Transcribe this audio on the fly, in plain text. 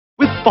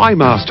Spy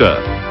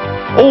Master.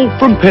 All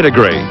from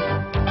pedigree.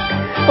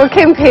 Well,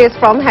 Kim Pearce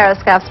from Harris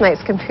Scarfe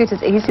makes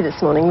computers easy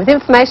this morning with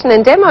information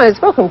and demos.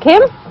 Welcome,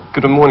 Kim.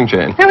 Good morning,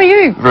 Jan. How are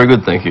you? Very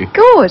good, thank you.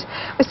 Good.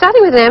 We're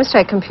starting with an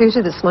Amstrad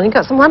computer this morning.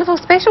 Got some wonderful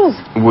specials.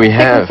 We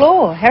have. Second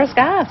floor, Harris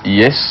Scarfe.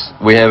 Yes,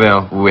 we have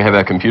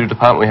our computer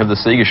department. We have the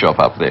Sega shop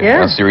up there.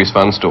 Yeah. Our Serious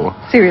Fun store.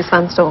 Serious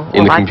Fun store.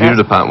 In the computer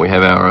department, we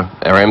have our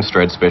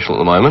Amstrad special at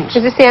the moment.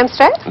 Is this the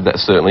Amstrad? That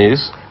certainly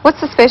is. What's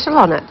the special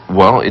on it?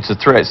 Well, it's a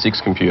 386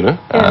 computer,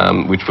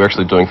 which we're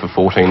actually doing for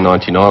 $14.99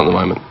 at the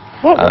moment.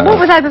 What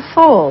were they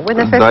before, when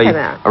they first came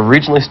out? They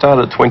originally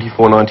started at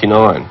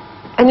 $24.99.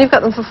 And you've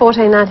got them for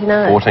 $14.99?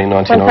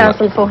 $14.99.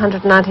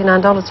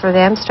 $1,499 for the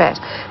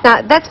Amstrad.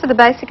 Now, that's for the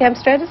basic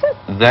Amstrad, is it?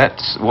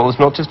 Well, it's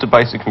not just a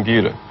basic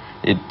computer.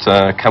 It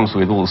comes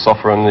with all the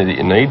software on there that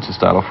you need to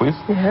start off with.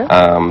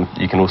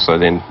 You can also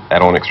then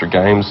add on extra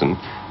games and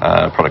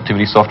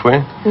productivity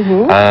software.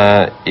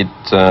 It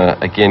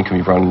again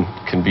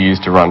can be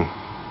used to run.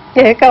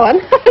 Yeah, go on.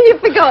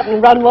 You've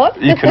forgotten. Run what?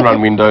 You can run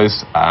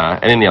Windows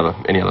and any other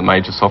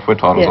major software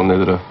titles on there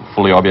that are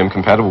fully IBM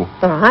compatible.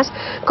 All right.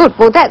 Good.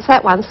 Well, that's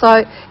that one.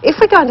 So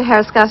if we go into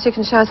Harris Scarfe, you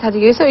can show us how to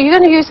use it. Are you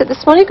going to use it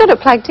this morning? You've got it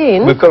plugged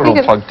in. We've got it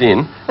all plugged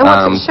in. And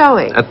what's it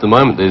showing? At the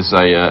moment, there's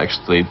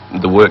actually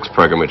the Works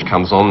program which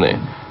comes on there,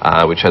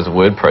 which has a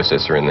word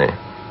processor in there.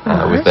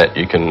 With that,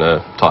 you can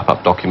type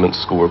up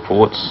documents, school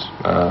reports,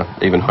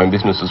 even home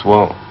business as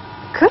well.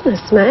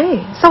 Goodness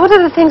me. So what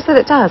are the things that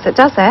it does? It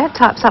does that?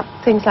 Types up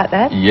things like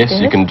that? Yes,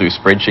 you can do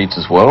spreadsheets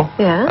as well,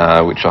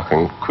 which I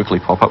can quickly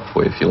pop up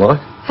for you if you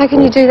like. How can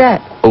you do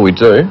that? All we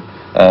do,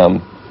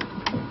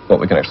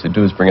 what we can actually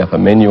do is bring up a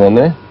menu on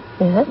there,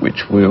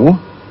 which will...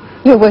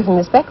 You're working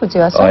this backwards,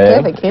 you are so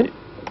clever, Kim.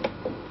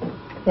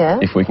 Yeah.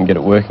 If we can get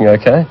it working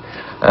okay.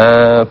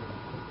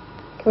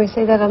 Can we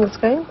see that on the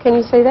screen? Can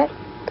you see that?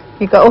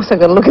 You've also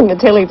got to look in the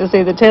telly to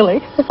see the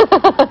telly.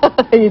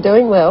 Are you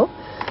doing well?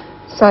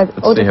 So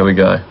let's see how we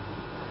go.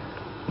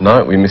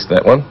 No, we missed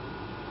that one.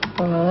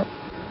 All right.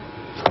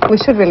 We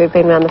should really have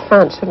been around the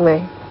front, shouldn't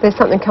we? There's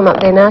something come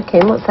up there now,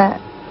 Kim. What's that?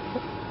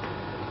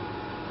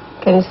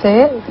 Can you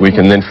see it? We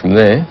can then from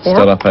there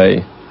start up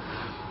a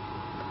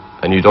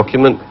new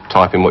document,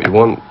 type in what you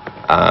want.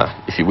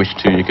 If you wish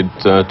to, you could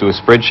do a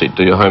spreadsheet,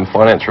 do your home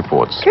finance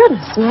reports.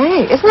 Goodness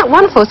me, isn't that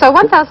wonderful? So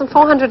 $1,499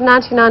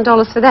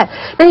 for that.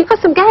 Now you've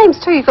got some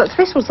games too. You've got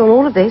specials on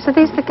all of these. Are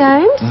these the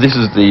games? This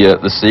is the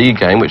Sega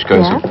game, which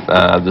goes with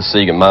the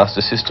Sega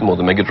Master System or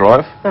the Mega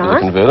Drive, the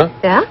converter.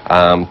 Yeah.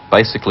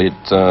 Basically,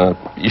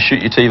 you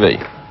shoot your TV.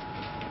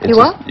 You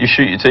what? You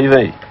shoot your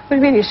TV. What do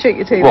you mean you shoot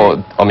your TV?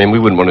 Well, I mean, we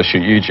wouldn't want to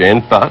shoot you,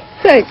 Jan, but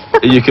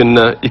you can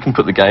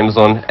put the games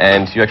on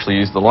and you actually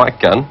use the light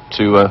gun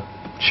to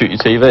shoot your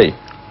TV.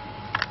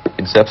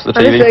 It zaps the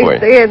TV for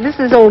you. Yeah, this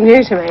is all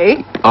new to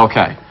me.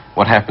 Okay.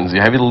 What happens? You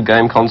have your little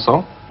game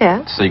console.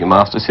 Yeah. Sega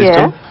Master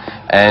System.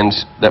 And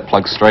that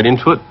plugs straight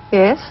into it.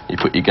 Yes. You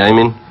put your game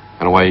in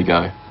and away you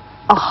go.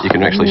 Oh, you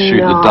can actually shoot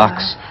the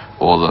ducks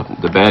or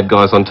the bad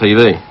guys on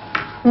TV.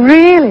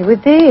 Really?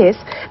 With this?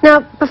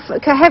 Now,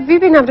 have you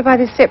been able to buy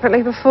this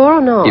separately before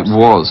or not? It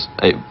was.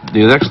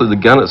 Actually,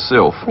 the gun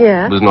itself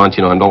was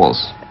 $99.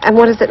 And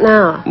what is it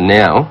now?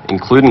 Now,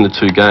 including the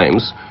two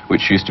games,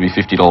 which used to be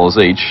 $50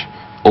 each,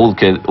 all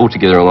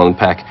together in one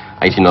pack,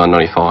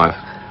 $89.95.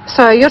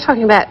 So you're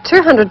talking about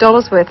 $200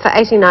 worth for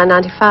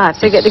 $89.95.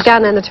 So you get the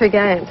gun and the two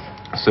games.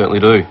 I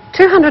certainly do.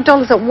 $200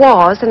 it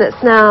was, and it's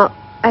now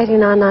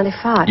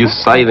 $89.95. You're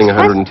saving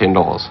 $110.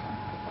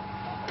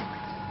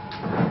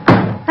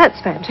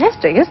 That's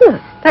fantastic, isn't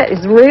it? That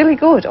is really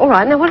good. All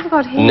right, now what have we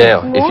got here?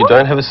 Now, if you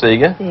don't have a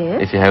Sega,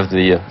 if you have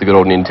the good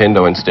old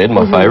Nintendo instead,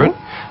 my favourite,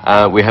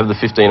 we have the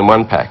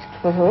 15-in-1 pack.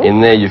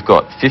 In there you've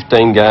got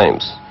 15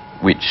 games,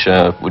 which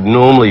would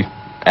normally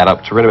add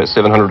up to around about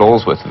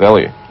 $700 worth of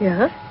value.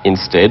 Yeah.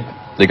 Instead,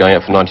 they're going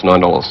out for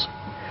 $99.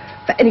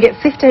 And you get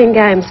 15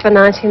 games for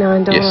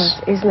 $99. Yes.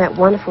 Isn't that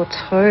wonderful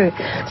too?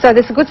 So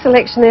there's a good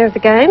selection there of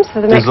the games for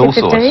the next 15s?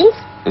 There's all sorts.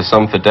 There's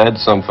some for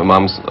dads, some for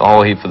mums, a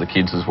whole heap for the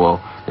kids as well.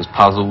 There's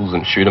puzzles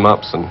and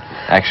shoot-em-ups and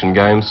action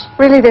games.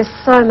 Really, there's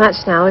so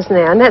much now, isn't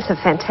there? And that's a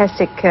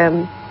fantastic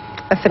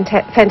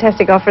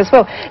fantastic offer as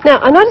well. Now,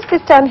 I noticed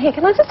this down here.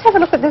 Can I just have a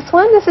look at this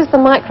one? This is the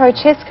micro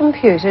chess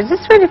computer. Does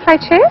this really play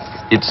chess?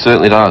 It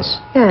certainly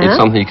does. Yeah. It's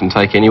something you can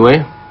take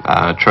anywhere,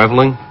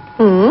 travelling.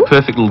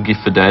 Perfect little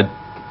gift for Dad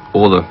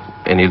or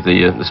any of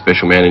the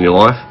special man in your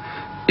life.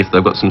 If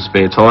they've got some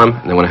spare time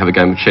and they want to have a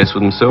game of chess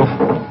with themselves,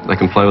 they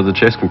can play with the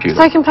chess computer.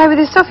 So you can play with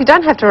yourself. You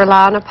don't have to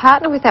rely on a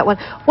partner with that one.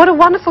 What a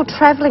wonderful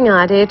travelling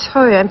idea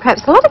too. And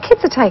perhaps a lot of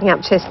kids are taking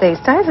up chess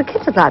these days. The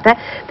kids would like that.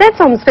 That's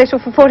on special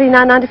for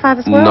 $49.95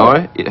 as well.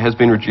 No, it has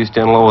been reduced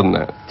down lower than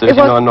that.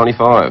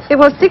 $39.95. It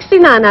was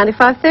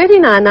 $69.95,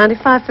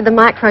 $39.95 for the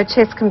micro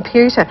chess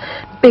computer.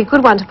 Be a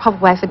good one to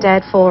pop away for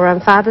Dad for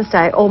Father's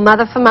Day, or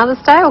Mother for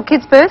Mother's Day, or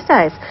kids'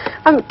 birthdays.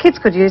 Kids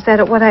could use that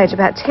at what age?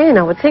 About 10,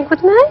 I would think,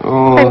 wouldn't they?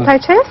 They can play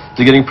chess? Yes?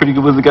 They're getting pretty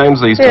good with the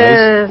games these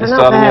Yeah, days. they're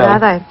not bad, are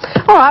they?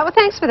 All right, well,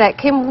 thanks for that,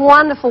 Kim.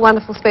 Wonderful,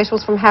 wonderful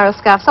specials from Harris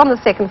Scarfe on the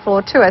second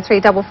floor,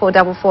 203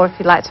 4444 if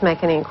you'd like to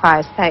make any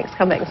inquiries. Thanks.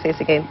 Come back and see us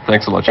again.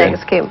 Thanks a lot, Jen.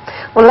 Thanks, Kim.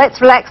 Well,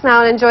 let's relax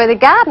now and enjoy the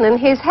garden. And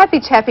here's happy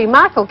chappy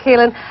Michael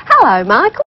Keelan. Hello, Michael.